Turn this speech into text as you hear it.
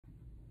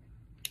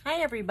Hi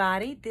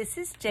everybody, this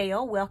is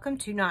Dale. Welcome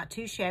to Not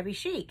Too Shabby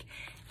Chic.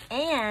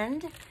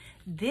 And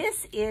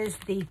this is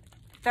the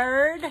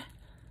third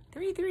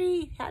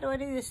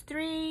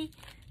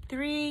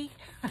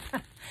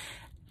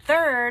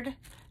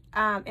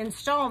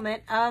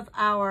installment of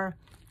our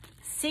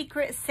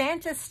Secret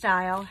Santa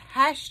style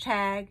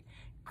hashtag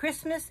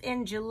Christmas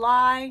in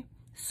July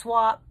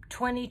swap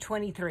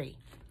 2023.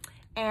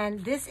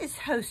 And this is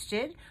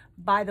hosted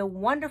by the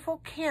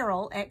wonderful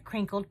Carol at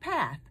Crinkled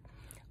Path.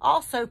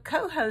 Also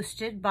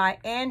co-hosted by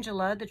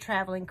Angela, the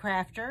Traveling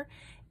Crafter,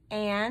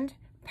 and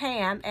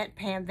Pam at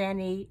Pam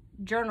Vanny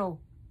Journal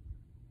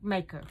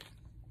Maker.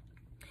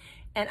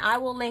 And I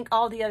will link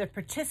all the other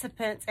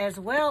participants as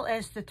well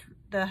as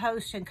the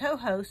host and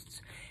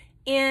co-hosts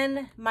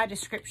in my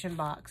description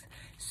box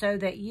so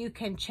that you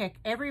can check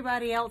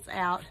everybody else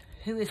out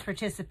who is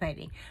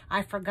participating.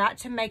 I forgot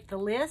to make the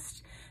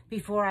list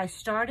before I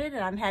started,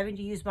 and I'm having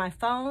to use my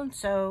phone,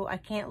 so I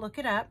can't look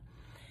it up.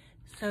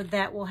 So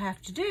that will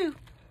have to do.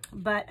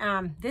 But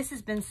this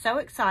has been so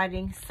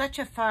exciting, such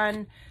a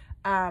fun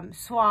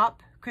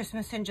swap,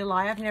 Christmas in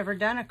July. I've never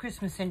done a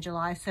Christmas in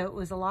July, so it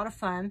was a lot of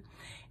fun.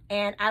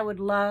 And I would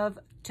love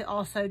to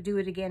also do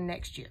it again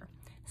next year.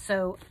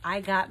 So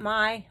I got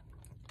my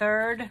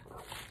third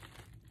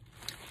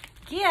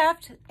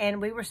gift,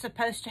 and we were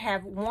supposed to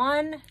have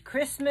one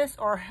Christmas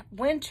or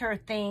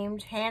winter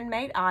themed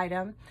handmade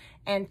item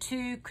and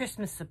 2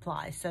 Christmas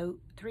supplies. So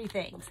 3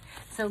 things.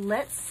 So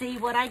let's see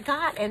what I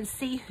got and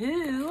see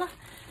who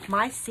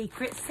my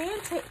Secret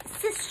Santa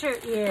sister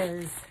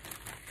is.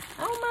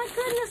 Oh my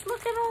goodness,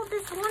 look at all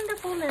this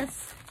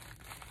wonderfulness.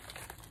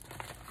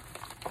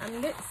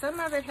 Some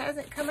of it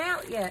hasn't come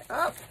out yet.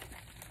 Oh,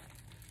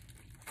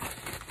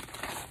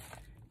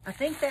 I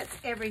think that's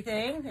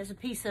everything. There's a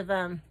piece of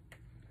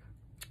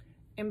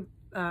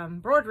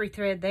embroidery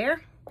thread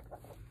there.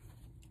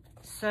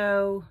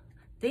 So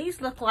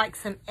these look like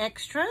some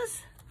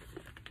extras.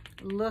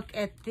 Look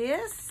at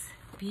this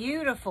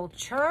beautiful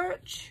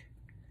church.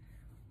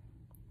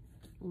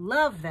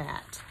 Love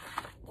that.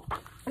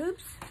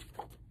 Oops.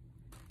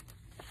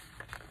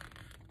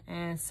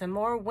 And some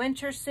more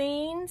winter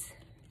scenes.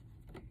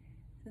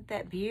 Isn't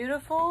that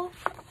beautiful?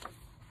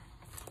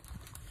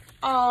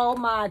 Oh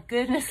my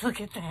goodness, look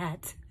at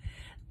that.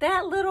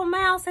 That little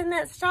mouse in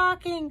that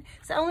stocking.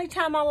 It's the only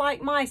time I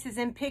like mice is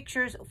in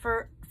pictures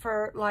for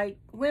like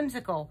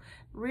whimsical.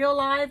 Real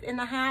life in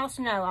the house,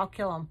 no, I'll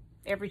kill them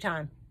every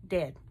time.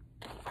 Dead.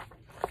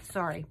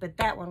 Sorry, but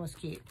that one was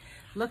cute.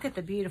 Look at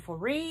the beautiful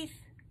wreath.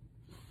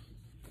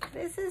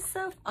 This is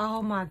so,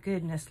 oh my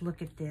goodness,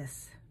 look at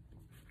this.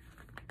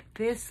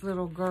 This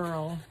little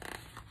girl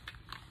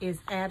is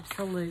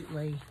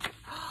absolutely,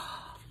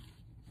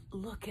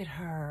 look at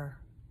her.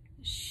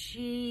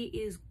 She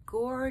is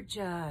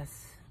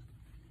gorgeous.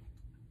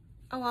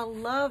 Oh, I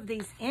love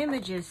these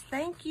images.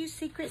 Thank you,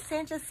 Secret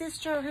Santa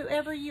sister,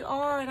 whoever you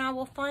are, and I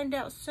will find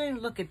out soon.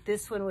 Look at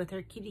this one with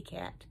her kitty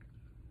cat.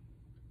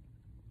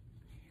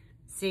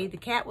 See, the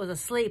cat was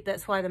asleep.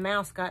 That's why the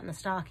mouse got in the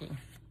stocking.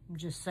 I'm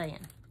just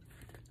saying.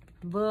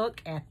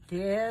 Look at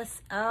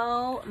this.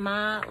 Oh,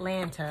 my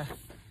Lanta.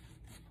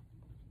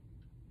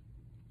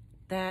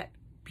 That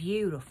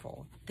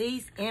beautiful.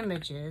 These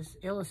images,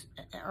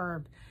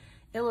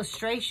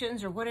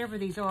 illustrations or whatever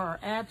these are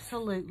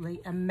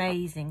absolutely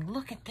amazing.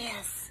 Look at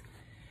this.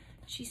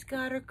 She's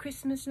got her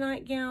Christmas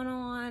nightgown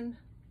on.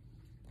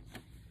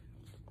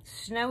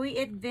 Snowy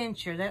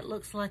Adventure. That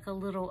looks like a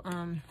little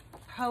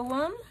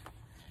poem.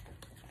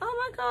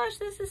 Oh my gosh,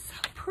 this is so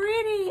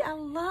pretty. I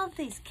love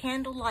these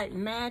candlelight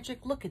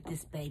magic. Look at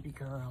this baby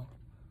girl.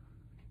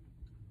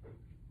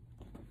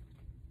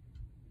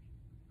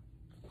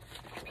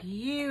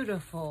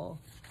 Beautiful.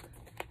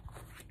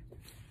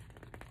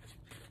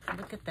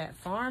 Look at that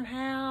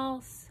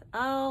farmhouse.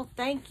 Oh,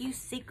 thank you,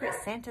 Secret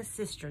Santa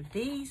sister.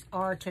 These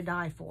are to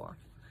die for.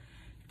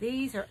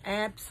 These are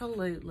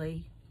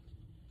absolutely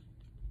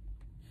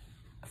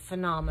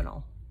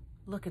phenomenal.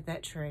 Look at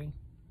that tree.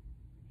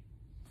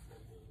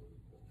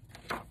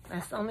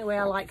 That's the only way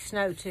I like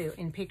snow too,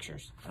 in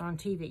pictures, on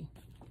TV.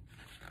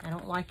 I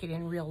don't like it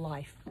in real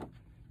life.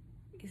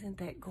 Isn't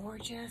that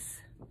gorgeous?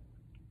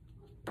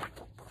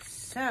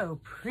 So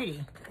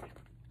pretty.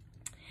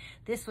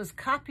 This was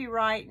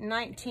copyright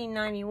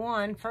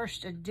 1991,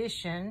 first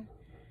edition.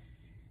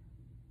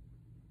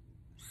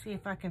 See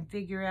if I can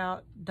figure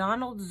out.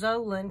 Donald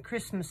Zolan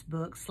Christmas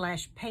book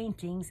 /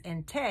 paintings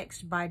and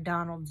text by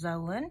Donald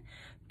Zolan.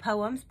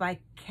 Poems by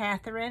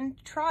Catherine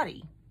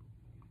Trotty.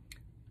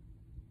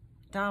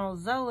 Donald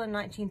Zolan,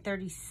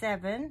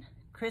 1937.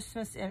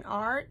 Christmas in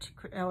Art.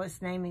 Oh,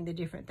 it's naming the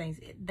different things.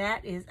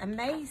 That is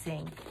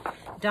amazing.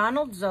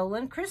 Donald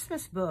Zolan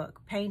Christmas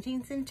book.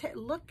 Paintings and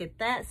look at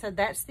that. So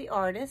that's the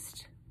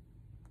artist.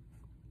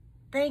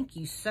 Thank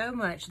you so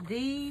much.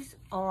 These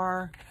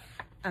are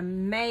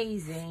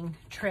amazing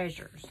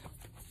treasures.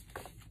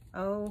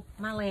 Oh,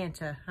 my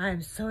Lanta.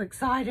 I'm so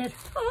excited.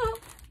 Oh.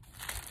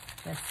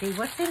 Let's see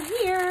what's in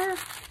here.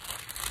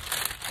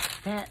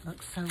 That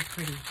looks so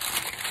pretty.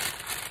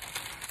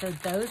 So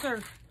those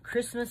are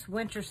Christmas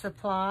winter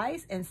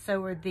supplies, and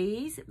so are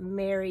these.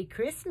 Merry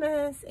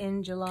Christmas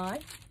in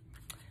July.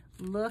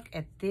 Look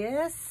at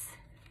this.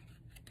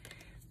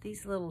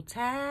 These little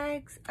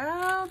tags.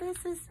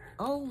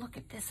 Oh, look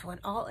at this one,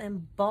 all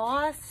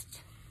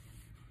embossed.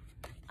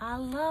 I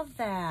love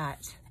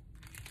that.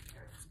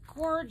 It's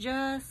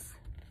gorgeous.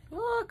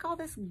 Look, all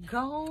this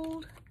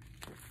gold.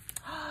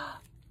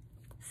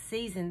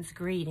 Season's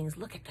greetings,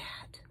 look at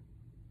that.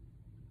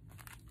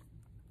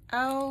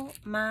 Oh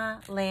my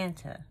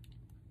Lanta.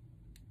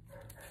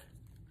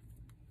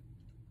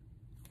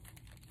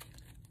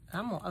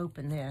 I'm gonna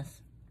open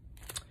this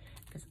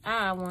because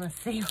I want to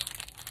see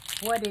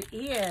what it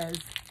is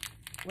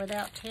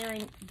without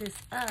tearing this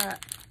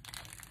up.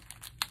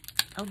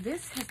 Oh,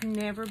 this has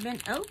never been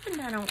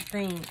opened, I don't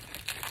think.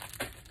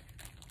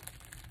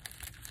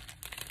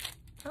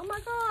 Oh my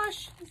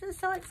gosh, this is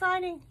so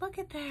exciting. Look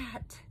at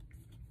that.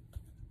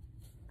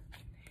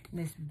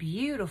 This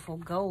beautiful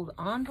gold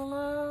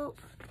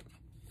envelope.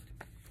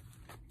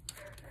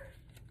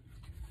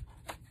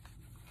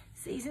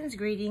 Season's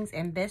greetings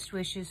and best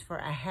wishes for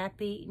a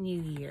happy new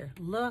year.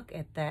 Look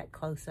at that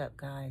close up,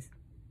 guys.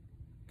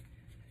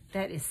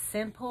 That is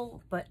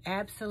simple, but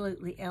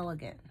absolutely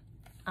elegant.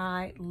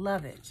 I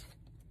love it.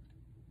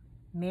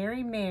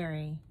 Mary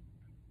Mary,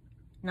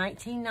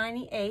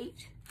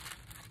 1998.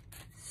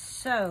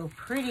 So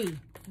pretty.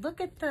 Look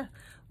at the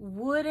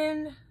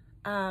wooden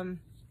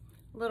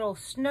little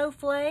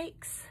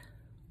snowflakes.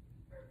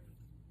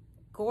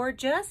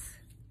 Gorgeous.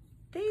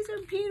 These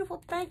are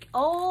beautiful.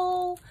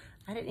 Oh,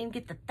 I didn't even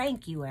get the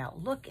thank you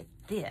out. Look at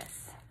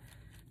this.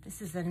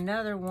 This is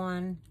another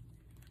one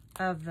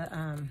of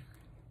the,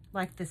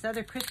 like this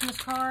other Christmas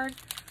card,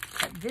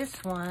 but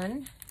this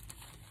one,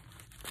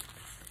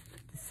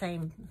 the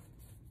same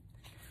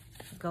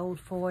gold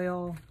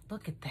foil.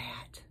 Look at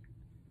that.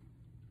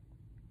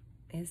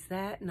 Is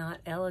that not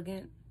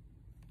elegant?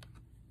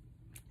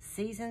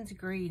 Season's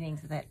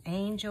greetings. That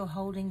angel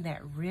holding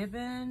that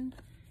ribbon.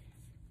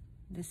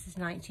 This is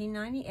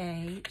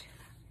 1998.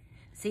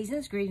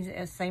 Season's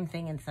greetings, same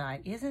thing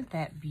inside. Isn't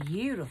that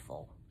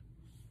beautiful?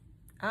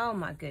 Oh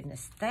my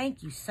goodness.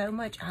 Thank you so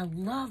much. I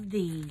love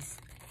these.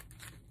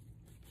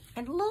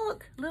 And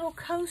look, little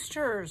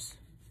coasters.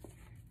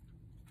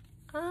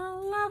 I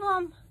love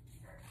them.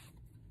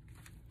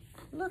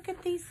 Look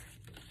at these.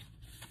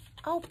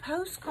 Oh,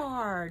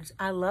 postcards.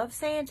 I love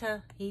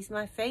Santa. He's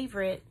my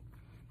favorite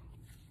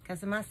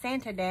because of my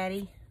Santa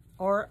daddy,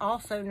 or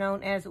also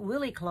known as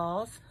Willie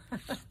Claus.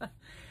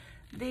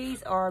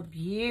 These are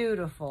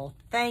beautiful.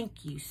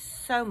 Thank you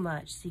so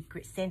much,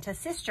 Secret Santa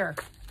sister.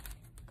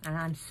 And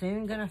I'm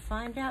soon gonna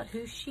find out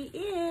who she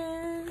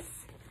is.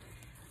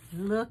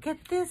 Look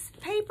at this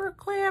paper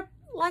clip,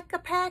 like a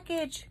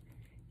package.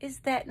 Is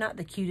that not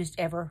the cutest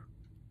ever?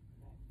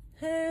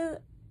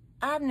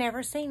 I've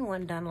never seen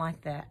one done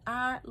like that.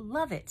 I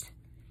love it.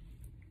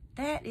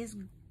 That is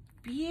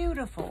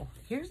beautiful.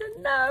 Here's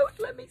a note,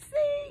 let me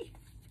see.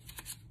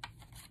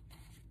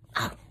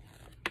 Oh,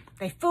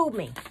 they fooled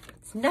me.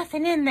 There's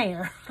nothing in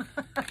there.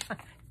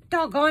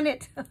 Doggone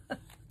it.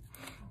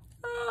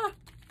 Oh,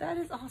 that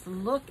is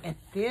awesome. Look at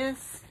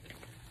this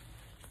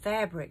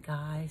fabric,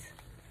 guys.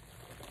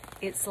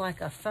 It's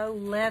like a faux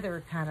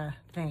leather kind of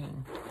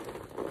thing.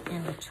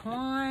 And the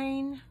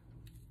twine.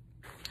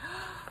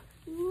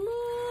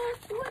 Look,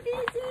 what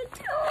is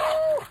it?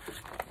 Oh,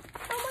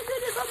 my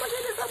goodness, oh my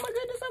goodness, oh my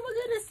goodness, oh my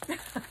goodness.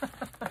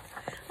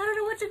 I don't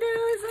know what to do.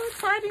 It's so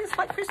exciting. It's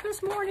like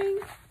Christmas morning.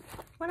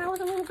 When I was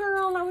a little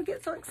girl, I would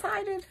get so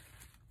excited.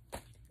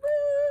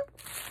 Woo.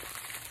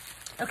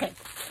 Okay.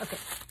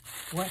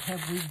 What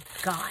have we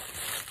got?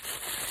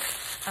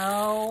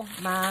 Oh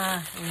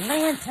my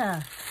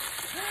Lanta.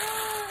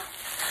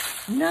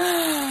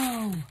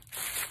 No.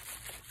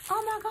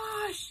 Oh my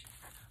gosh.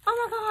 Oh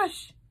my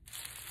gosh.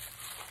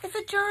 It's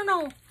a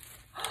journal.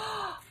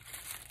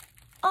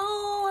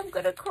 Oh, I'm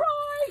gonna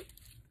cry.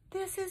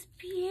 This is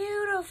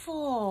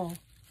beautiful.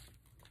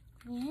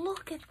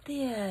 Look at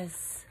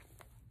this.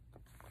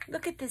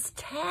 Look at this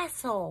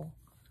tassel.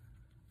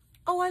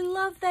 Oh, I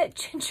love that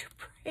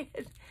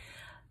gingerbread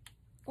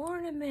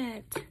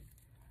ornament.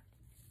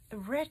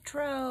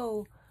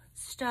 Retro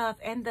stuff.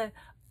 And the,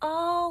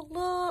 oh,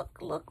 look,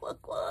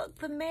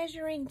 the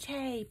measuring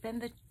tape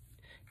and the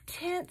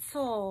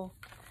tinsel.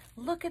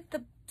 Look at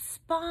the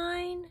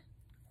spine.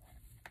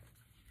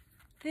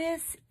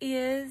 This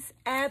is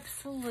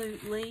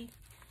absolutely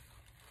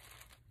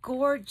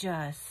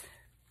gorgeous.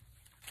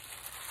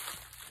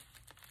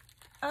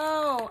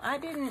 Oh, I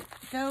didn't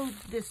go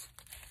this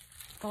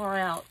far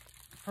out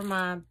for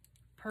my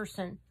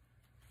person.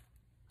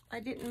 I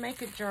didn't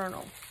make a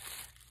journal.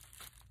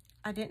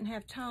 I didn't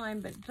have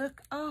time, but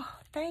look, oh,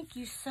 thank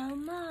you so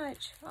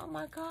much. Oh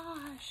my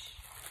gosh.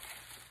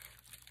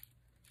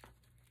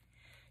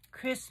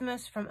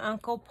 Christmas from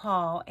Uncle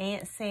Paul,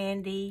 Aunt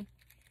Sandy,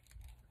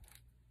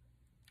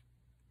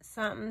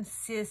 something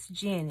Sis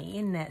Jenny.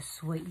 Isn't that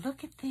sweet?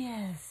 Look at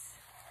this.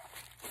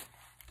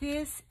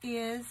 This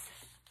is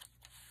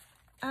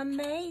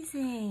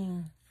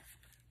amazing.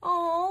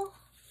 Oh,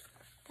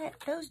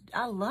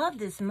 I love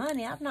this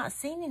money. I've not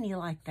seen any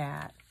like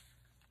that.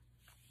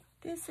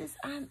 This is,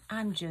 I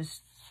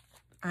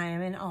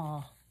am in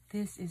awe.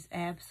 This is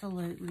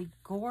absolutely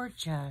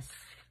gorgeous.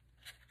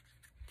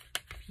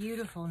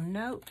 Beautiful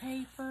note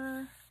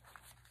paper.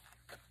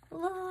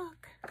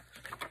 Look.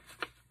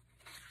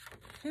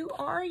 Who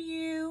are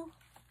you?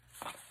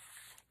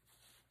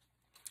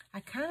 I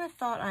kind of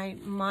thought I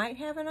might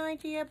have an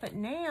idea, but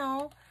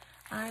now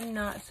I'm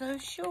not so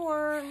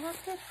sure.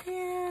 Look at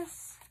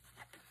this.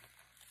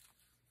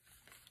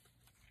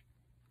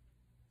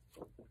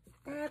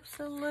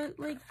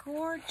 Absolutely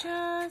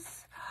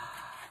gorgeous.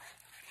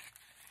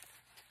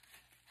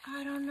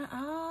 I don't know.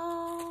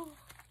 Oh,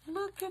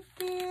 look at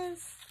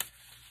this.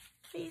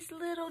 These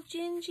little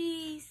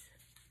gingies.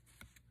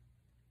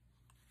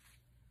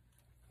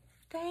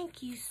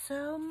 Thank you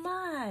so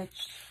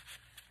much.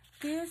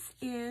 This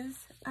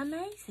is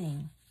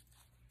amazing.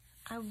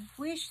 I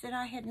wish that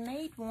I had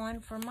made one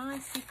for my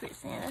Secret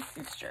Santa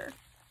sister.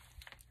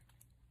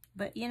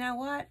 But you know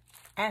what?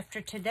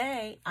 After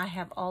today, I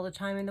have all the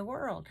time in the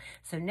world.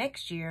 So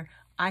next year,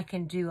 I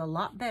can do a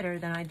lot better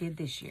than I did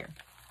this year.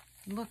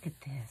 Look at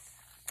this.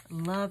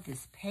 Love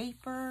this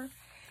paper.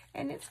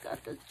 And it's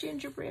got the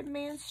gingerbread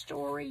man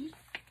story.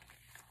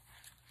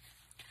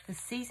 The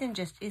season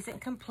just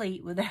isn't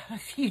complete without a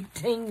few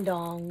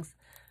ding-dongs.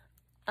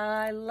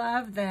 I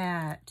love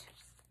that.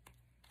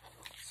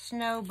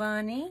 Snow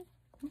bunny.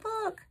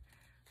 Look,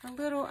 a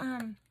little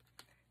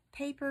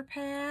paper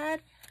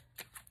pad.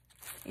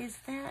 Is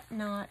that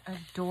not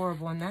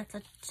adorable? And that's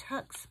a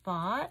tuck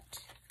spot.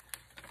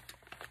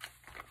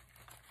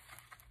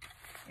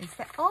 Is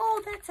that,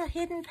 oh, that's a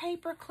hidden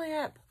paper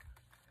clip.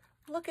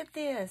 Look at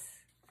this.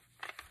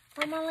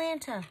 For my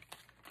Lanta.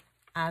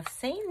 I've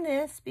seen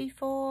this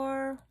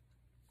before.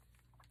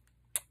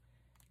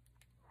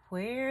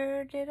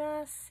 Where did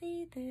I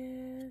see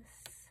this?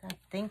 I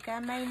think I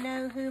may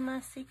know who my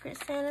Secret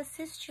Santa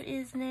sister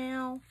is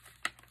now.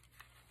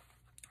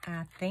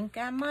 I think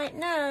I might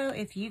know.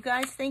 If you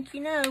guys think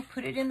you know,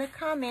 put it in the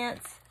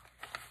comments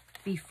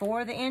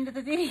before the end of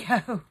the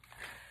video.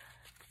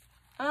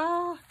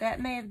 Oh,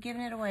 that may have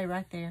given it away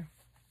right there.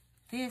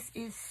 This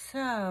is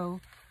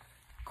so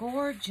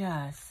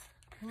gorgeous.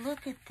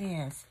 Look at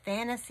this.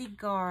 Fantasy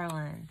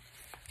garland.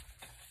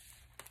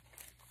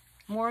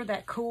 More of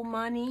that cool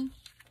money.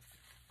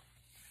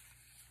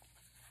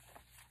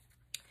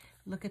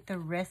 Look at the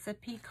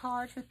recipe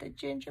cards with the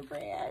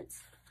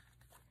gingerbreads.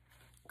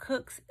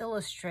 Cook's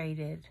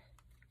Illustrated.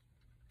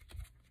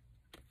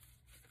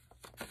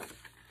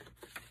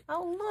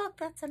 Oh, look,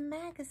 that's a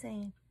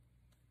magazine.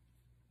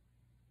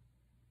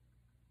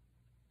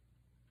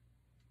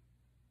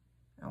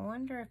 I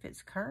wonder if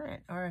it's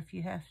current or if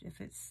you have,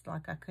 if it's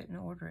like I couldn't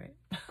order it.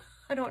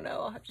 I don't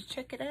know. I'll have to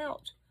check it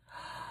out.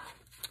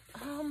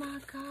 Oh my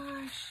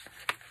gosh.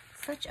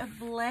 Such a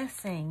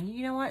blessing.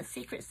 You know what,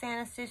 Secret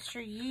Santa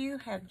sister? You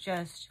have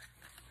just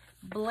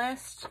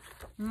blessed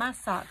my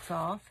socks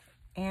off.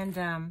 And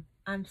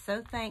I'm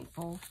so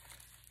thankful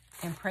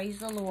and praise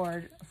the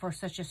Lord for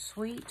such a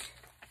sweet,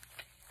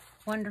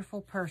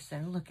 wonderful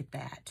person. Look at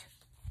that.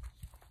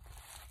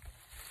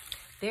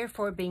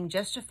 Therefore, being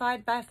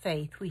justified by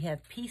faith, we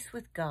have peace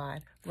with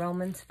God.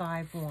 Romans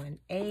 5:1.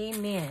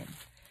 Amen.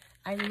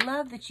 I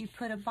love that you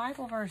put a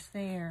Bible verse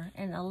there.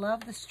 And I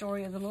love the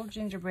story of the little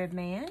gingerbread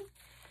man.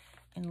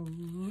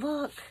 And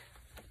look.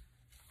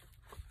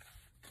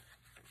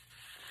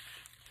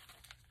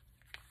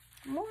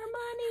 More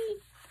money.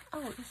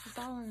 Oh, this is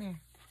all in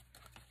there.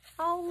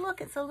 Oh, look,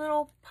 it's a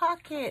little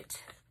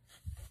pocket.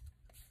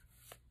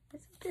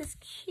 Isn't this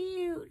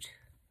cute?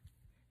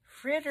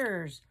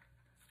 Fritters.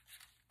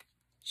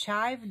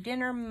 Chive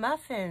dinner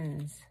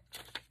muffins.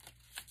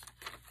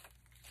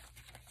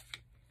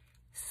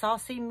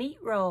 Saucy meat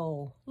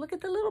roll. Look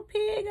at the little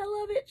pig. I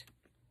love it.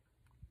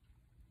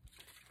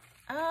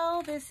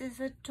 Oh, this is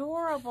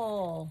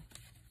adorable.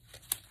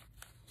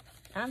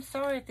 I'm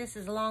sorry if this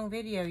is a long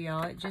video,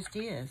 y'all. It just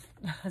is.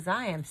 Because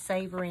I am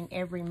savoring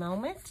every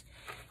moment.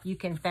 You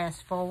can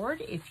fast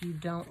forward if you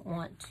don't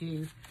want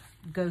to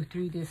go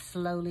through this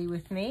slowly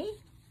with me.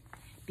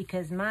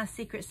 Because my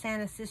Secret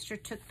Santa sister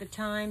took the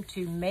time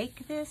to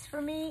make this for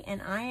me.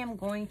 And I am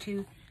going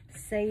to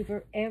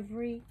savor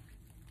every,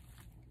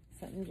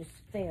 something just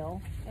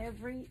fell,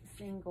 every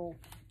single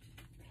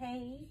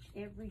page,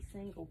 every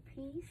single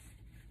piece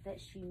that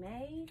she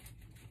made.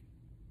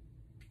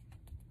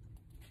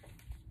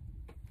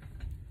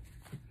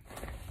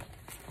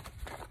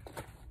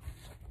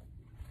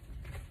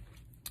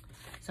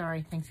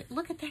 Sorry, things.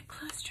 Look at that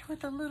cluster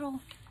with a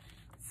little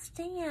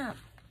stamp.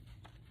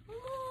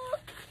 Look.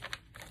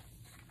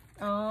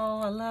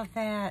 Oh, I love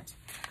that.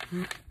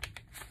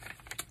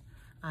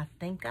 I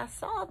think I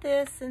saw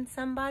this in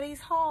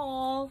somebody's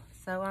haul,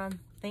 so I'm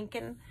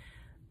thinking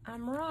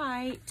I'm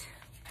right,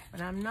 but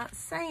I'm not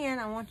saying.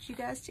 I want you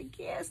guys to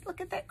guess. Look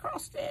at that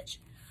cross stitch.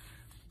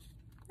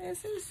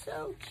 This is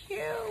so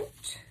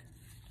cute.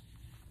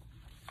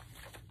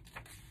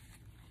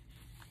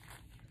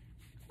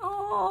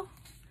 Oh,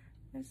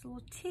 there's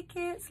little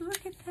tickets.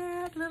 Look at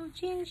that, little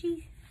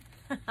Gingy.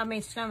 I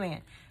mean,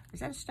 snowman. Is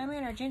that a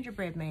snowman or a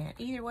gingerbread man?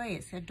 Either way,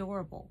 it's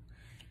adorable.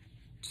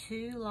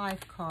 2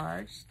 life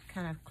cards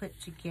kind of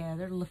clipped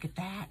together. Look at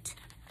that.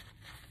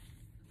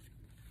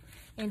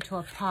 Into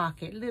a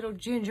pocket. Little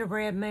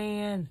gingerbread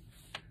man.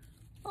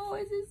 Oh,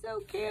 is it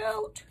so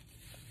cute?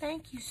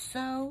 Thank you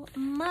so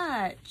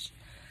much.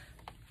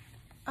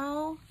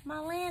 Oh, my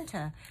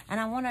Lanta. And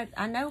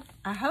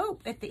I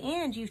hope at the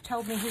end you've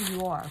told me who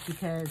you are,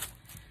 because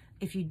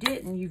if you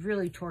didn't, you've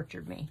really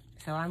tortured me.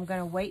 So I'm going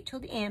to wait till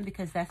the end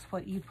because that's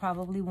what you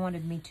probably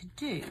wanted me to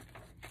do.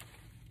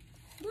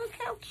 Look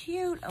how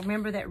cute. I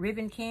remember that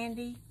ribbon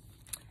candy.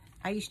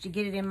 I used to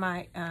get it in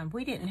my,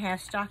 we didn't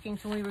have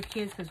stockings when we were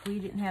kids because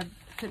we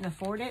couldn't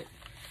afford it.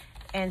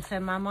 And so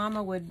my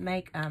mama would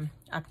make a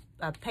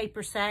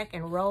paper sack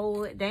and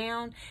roll it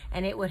down,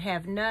 and it would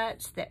have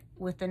nuts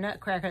with the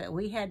nutcracker that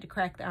we had to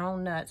crack our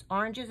own nuts,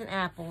 oranges and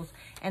apples,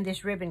 and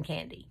this ribbon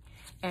candy.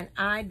 And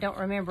I don't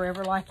remember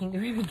ever liking the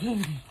ribbon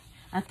candy.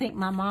 I think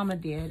my mama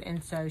did,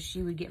 and so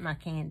she would get my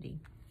candy.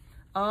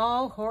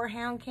 Oh,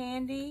 Whorehound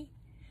candy,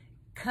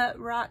 Cut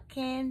Rock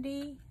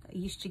candy. I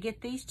used to get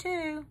these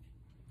too.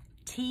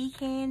 Tea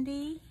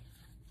candy,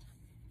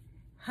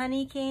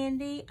 honey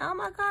candy. Oh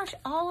my gosh,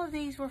 all of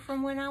these were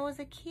from when I was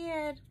a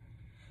kid.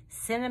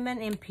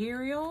 Cinnamon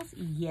Imperials,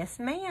 yes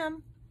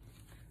ma'am.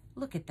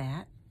 Look at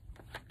that.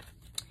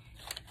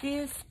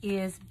 This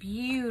is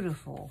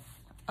beautiful.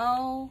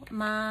 Oh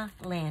my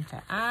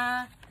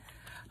Lanta.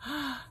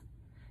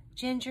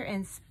 Ginger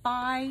and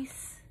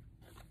spice.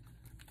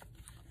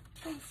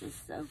 This is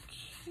so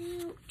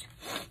cute.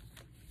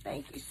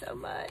 Thank you so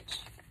much.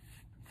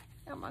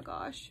 Oh my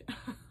gosh.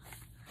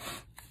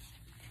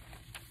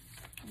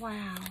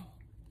 Wow.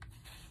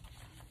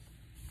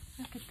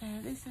 Look at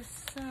that. This is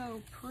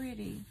so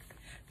pretty.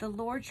 The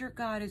Lord your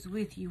God is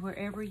with you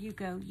wherever you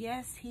go.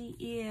 Yes, he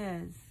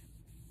is.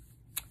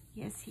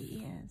 Yes,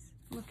 he is.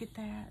 Look at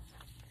that.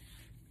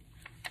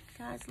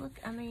 Guys, look.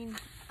 I mean,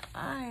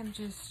 I am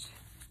just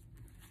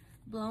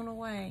blown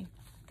away.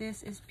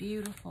 This is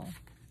beautiful.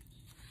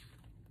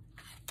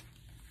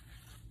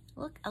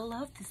 Look, I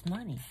love this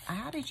money.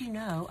 How did you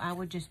know I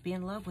would just be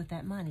in love with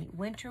that money?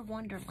 Winter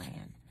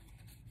Wonderland.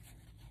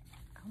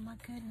 Oh my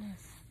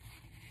goodness.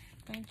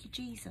 Thank you,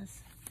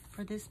 Jesus,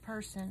 for this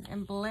person,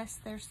 and bless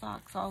their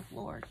socks off,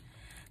 Lord.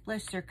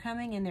 Bless their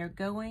coming and their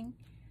going.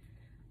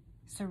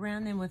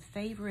 Surround them with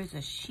favor as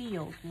a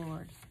shield,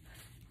 Lord.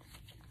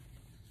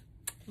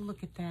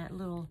 Look at that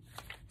little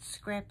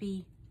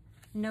scrappy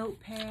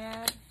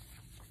notepad.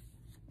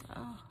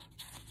 Oh,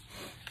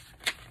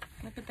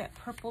 look at that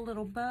purple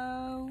little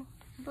bow.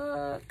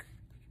 Look,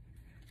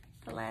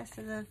 the last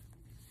of the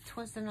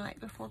 'Twas the Night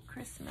Before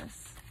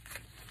Christmas.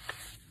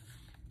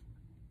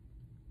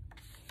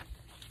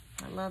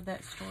 I love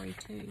that story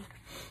too.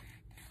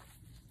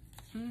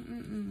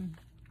 The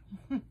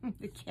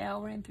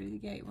cow ran through the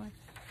gateway.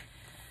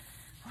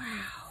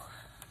 Wow,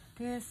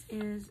 this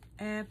is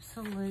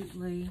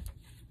absolutely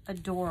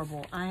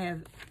adorable. I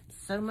have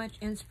so much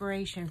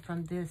inspiration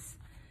from this,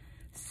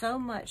 so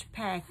much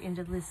packed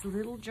into this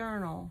little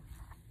journal.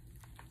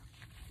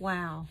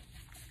 Wow.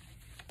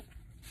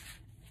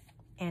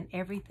 And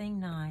everything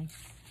nice.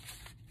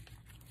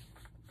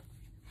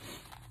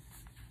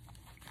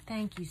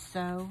 Thank you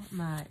so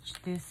much.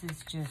 This is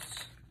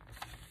just,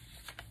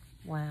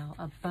 wow,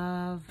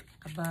 above,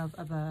 above,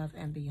 above,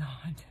 and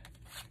beyond.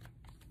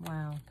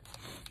 Wow.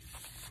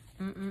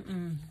 Look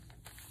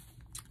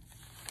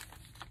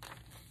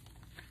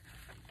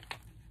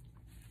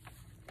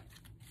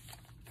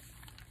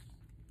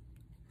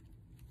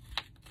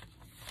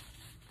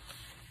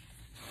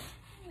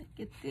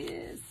at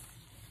this.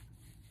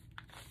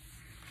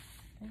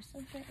 There's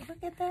something,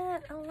 look at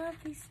that. I love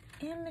these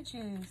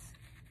images.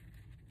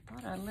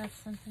 Thought I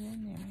left something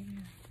in there.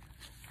 Maybe.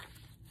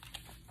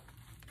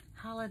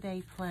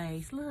 Holiday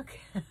place. Look.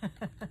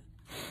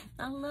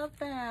 I love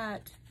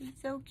that. He's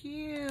so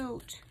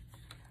cute.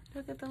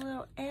 Look at the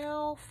little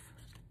elf.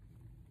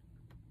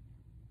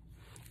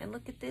 And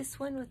look at this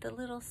one with the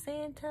little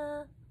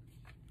Santa.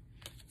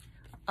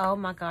 Oh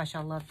my gosh,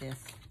 I love this.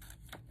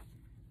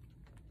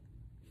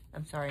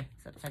 I'm sorry,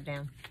 it's upside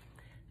down.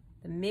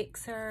 The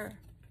mixer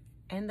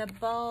and the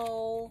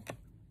bowl.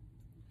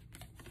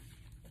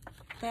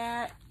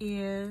 That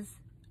is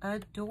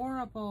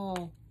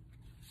adorable.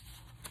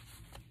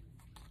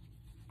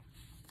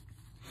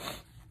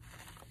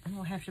 I'm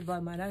gonna have to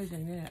blow my nose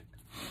in a minute.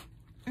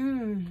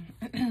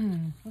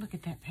 Look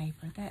at that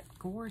paper. That's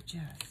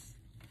gorgeous.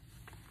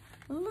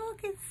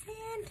 Look at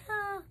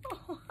Santa.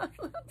 Oh, I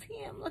love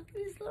him. Look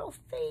at his little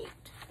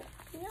feet.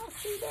 Can y'all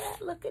see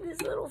that? Look at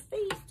his little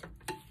feet.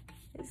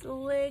 His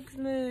little legs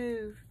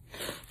move.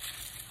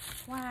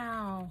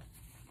 Wow.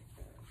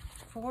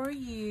 For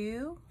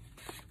you.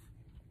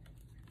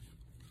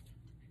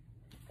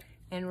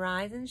 And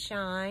Rise and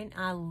Shine.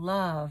 I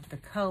love the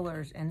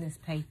colors in this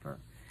paper.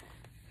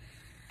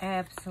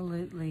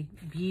 Absolutely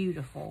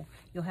beautiful.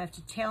 You'll have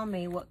to tell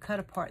me what cut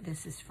apart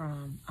this is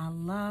from. I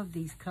love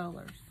these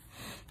colors.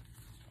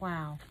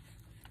 Wow.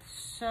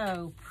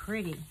 So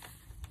pretty.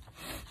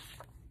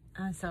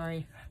 I'm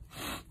sorry.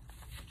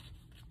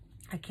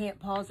 I can't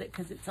pause it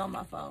because it's on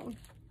my phone.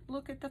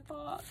 Look at the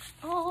fox.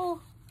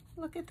 Oh,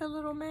 look at the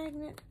little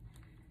magnet.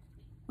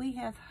 We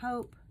have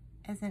hope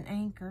as an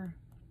anchor.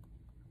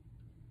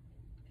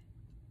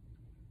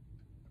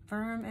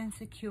 Firm and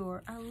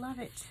secure. I love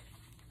it.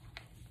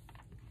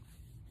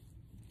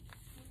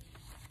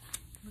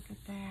 Look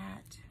at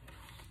that.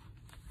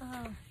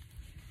 Oh,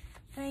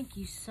 thank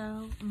you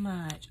so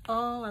much.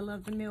 Oh, I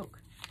love the milk.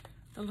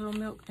 The little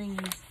milk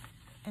thingies.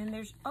 And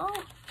there's,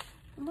 oh,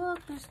 look,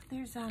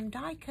 there's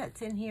die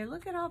cuts in here.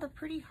 Look at all the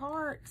pretty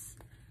hearts.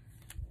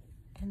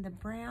 And the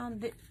brown,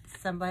 that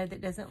somebody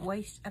that doesn't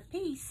waste a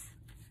piece.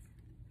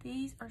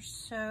 These are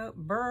so,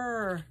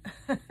 brr.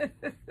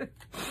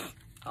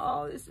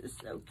 Oh, this is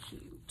so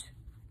cute.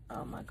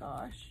 Oh my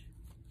gosh.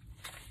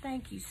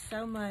 Thank you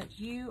so much.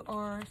 You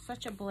are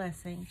such a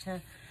blessing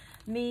to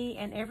me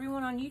and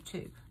everyone on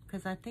YouTube,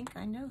 because I think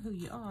I know who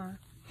you are.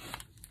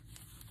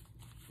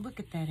 Look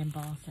at that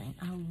embossing.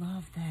 I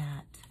love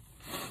that.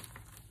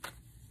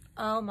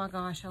 Oh my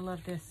gosh, I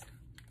love this.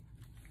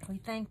 We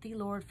thank thee,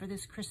 Lord, for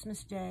this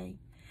Christmas day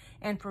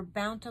and for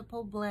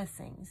bountiful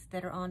blessings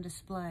that are on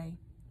display.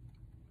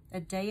 A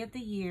day of the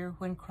year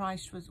when a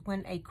Christ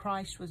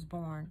was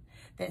born,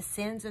 that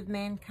sins of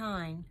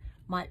mankind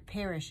might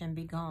perish and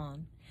be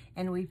gone.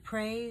 And we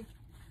pray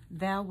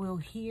thou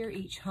wilt hear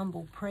each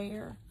humble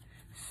prayer,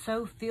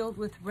 so filled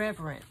with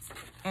reverence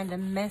and a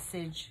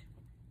message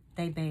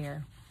they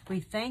bear.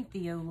 We thank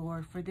thee, O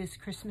Lord, for this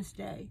Christmas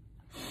day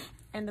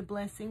and the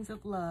blessings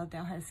of love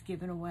thou hast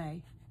given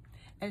away.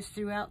 As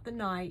throughout the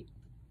night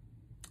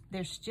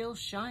there still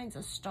shines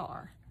a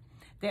star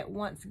that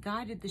once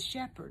guided the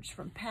shepherds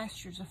from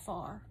pastures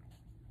afar.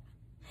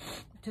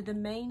 To the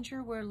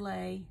manger where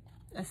lay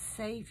a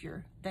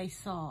Savior they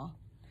saw,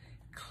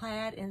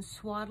 clad in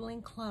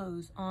swaddling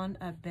clothes on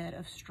a bed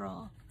of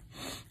straw.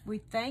 We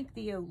thank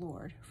thee, O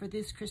Lord, for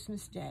this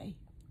Christmas day,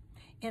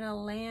 in a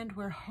land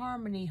where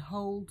harmony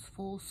holds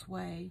full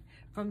sway,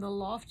 from the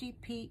lofty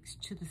peaks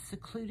to the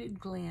secluded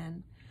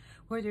glen,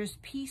 where there's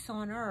peace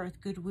on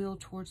earth, goodwill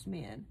towards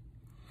men.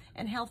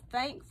 And how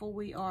thankful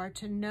we are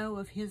to know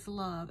of his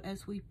love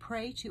as we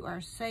pray to our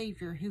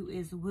Savior who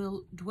is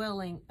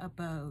dwelling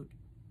above.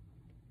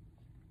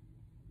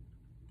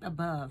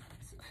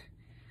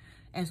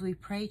 As we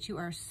pray to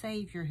our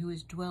Savior who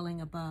is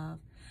dwelling above.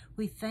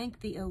 We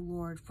thank thee, O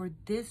Lord, for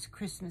this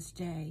Christmas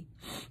day,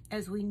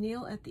 as we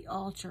kneel at the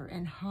altar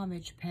and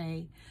homage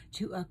pay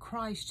to a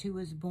Christ who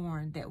was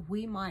born, that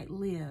we might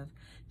live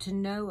to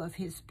know of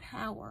his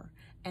power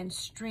and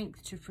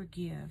strength to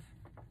forgive.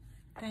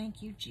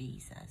 Thank you,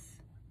 Jesus.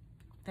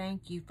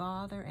 Thank you,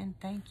 Father, and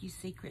thank you,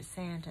 Secret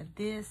Santa.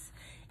 This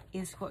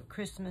is what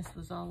Christmas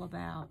is all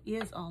about.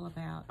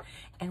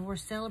 And we're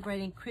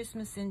celebrating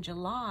Christmas in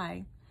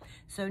July,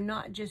 so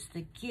not just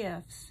the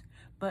gifts,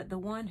 but the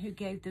one who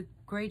gave the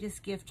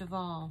greatest gift of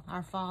all,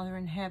 our Father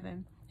in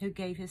heaven, who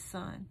gave his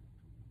Son.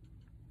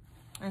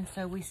 And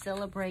so we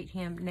celebrate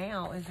him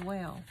now as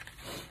well.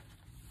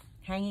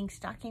 Hanging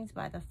stockings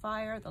by the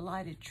fire, the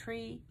lighted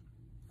tree.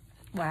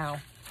 Wow,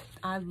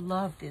 I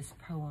love this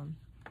poem.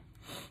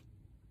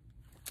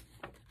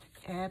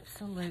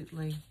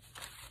 Absolutely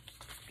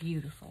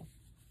beautiful.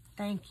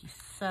 Thank you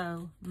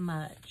so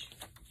much.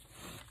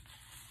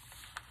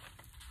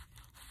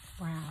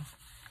 Wow.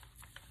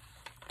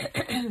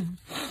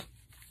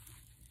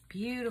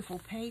 Beautiful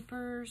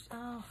papers.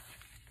 Oh,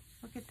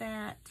 look at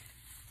that.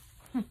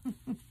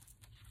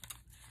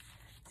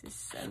 This is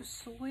so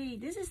sweet.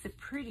 This is the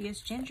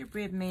prettiest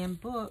gingerbread man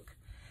book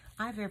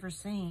I've ever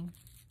seen.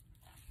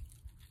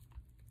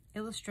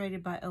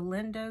 Illustrated by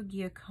Olindo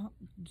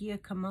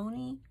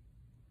Giacomoni.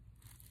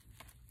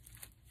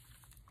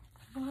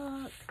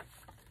 Look.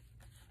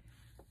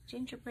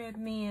 Gingerbread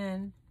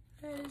man.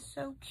 That is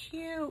so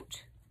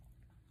cute.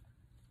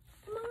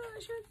 Oh my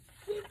gosh,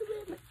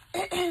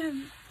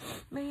 gingerbread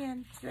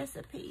man's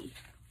recipe.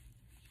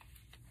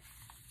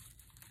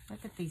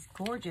 Look at these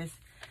gorgeous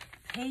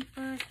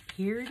papers.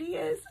 Here it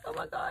is. Oh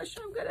my gosh,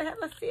 I'm going to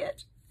have a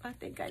fit. I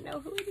think I know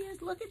who it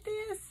is. Look at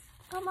this.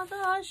 Oh my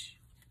gosh.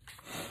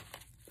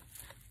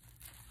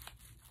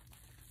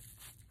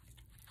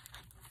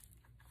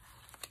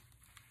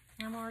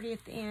 I'm already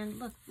at the end.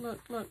 Look,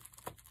 look, look.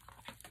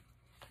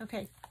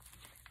 Okay,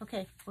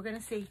 we're gonna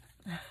see.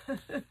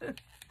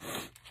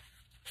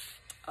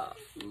 Oh,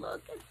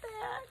 look at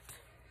that.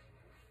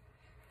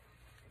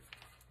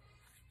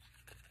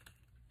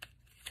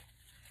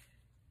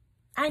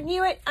 I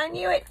knew it.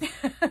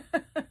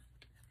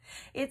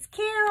 It's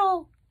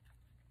Carol.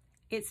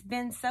 It's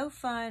been so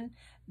fun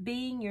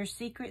being your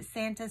Secret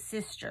Santa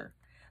sister.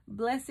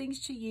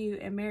 Blessings to you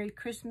and Merry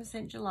Christmas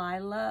in July.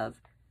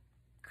 Love,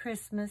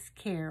 Christmas,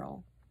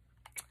 Carol.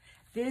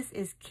 This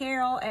is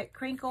Carol at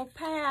Crinkle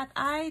Path.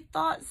 I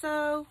thought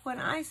so when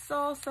I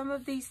saw some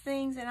of these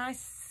things, and I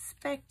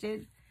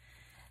suspected.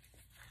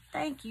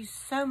 Thank you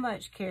so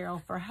much,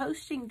 Carol, for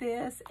hosting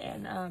this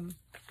and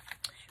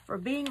for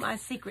being my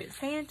Secret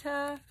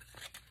Santa.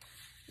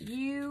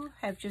 You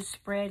have just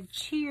spread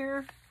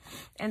cheer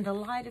and the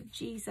light of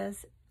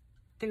Jesus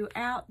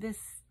throughout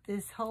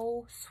this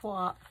whole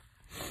swap.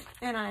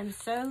 And I'm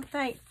so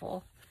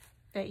thankful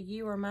that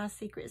you are my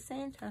Secret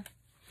Santa.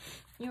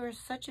 You are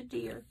such a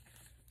dear.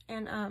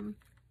 And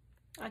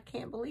I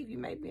can't believe you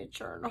made me a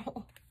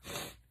journal.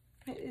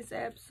 It is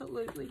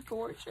absolutely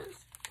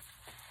gorgeous.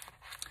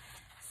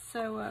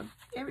 So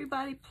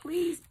everybody,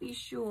 please be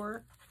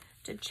sure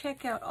to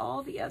check out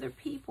all the other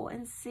people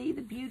and see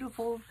the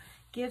beautiful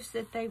gifts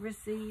that they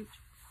received,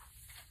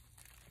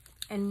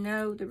 and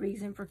know the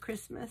reason for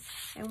Christmas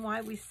and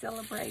why we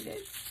celebrate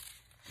it.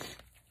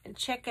 And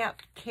check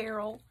out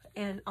Carol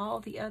and all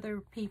the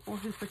other people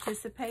who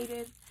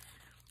participated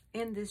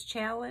in this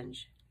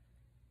challenge,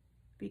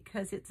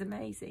 because it's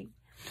amazing.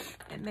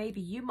 And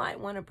maybe you might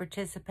want to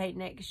participate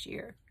next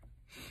year.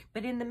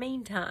 But in the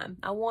meantime,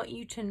 I want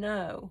you to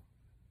know,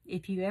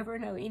 if you ever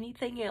know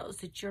anything else,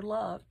 that you're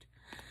loved.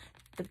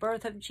 The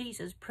birth of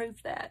Jesus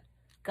proved that.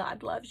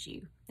 God loves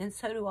you, and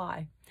so do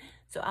I.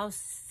 So I'll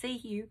see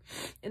you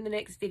in the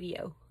next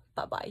video.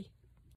 Bye-bye.